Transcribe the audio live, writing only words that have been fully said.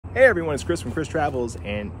Hey everyone, it's Chris from Chris Travels,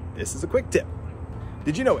 and this is a quick tip.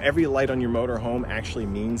 Did you know every light on your motorhome actually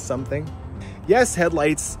means something? Yes,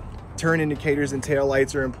 headlights, turn indicators, and tail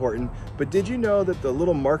lights are important, but did you know that the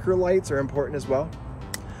little marker lights are important as well?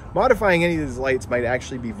 Modifying any of these lights might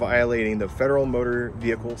actually be violating the Federal Motor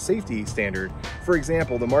Vehicle Safety Standard. For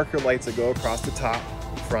example, the marker lights that go across the top,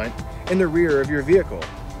 front, and the rear of your vehicle.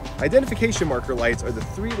 Identification marker lights are the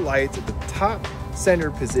three lights at the top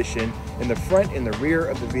center position in the front and the rear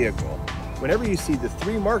of the vehicle. Whenever you see the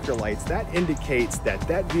three marker lights, that indicates that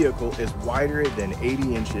that vehicle is wider than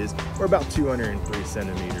 80 inches or about 203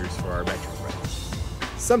 centimeters for our metric range.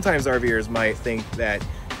 Sometimes RVers might think that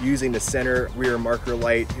using the center rear marker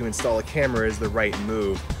light to install a camera is the right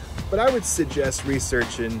move, but I would suggest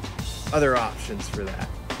researching other options for that.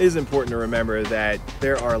 It is important to remember that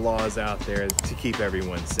there are laws out there to keep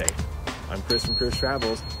everyone safe. I'm Chris from Chris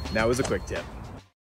Travels, and that was a quick tip.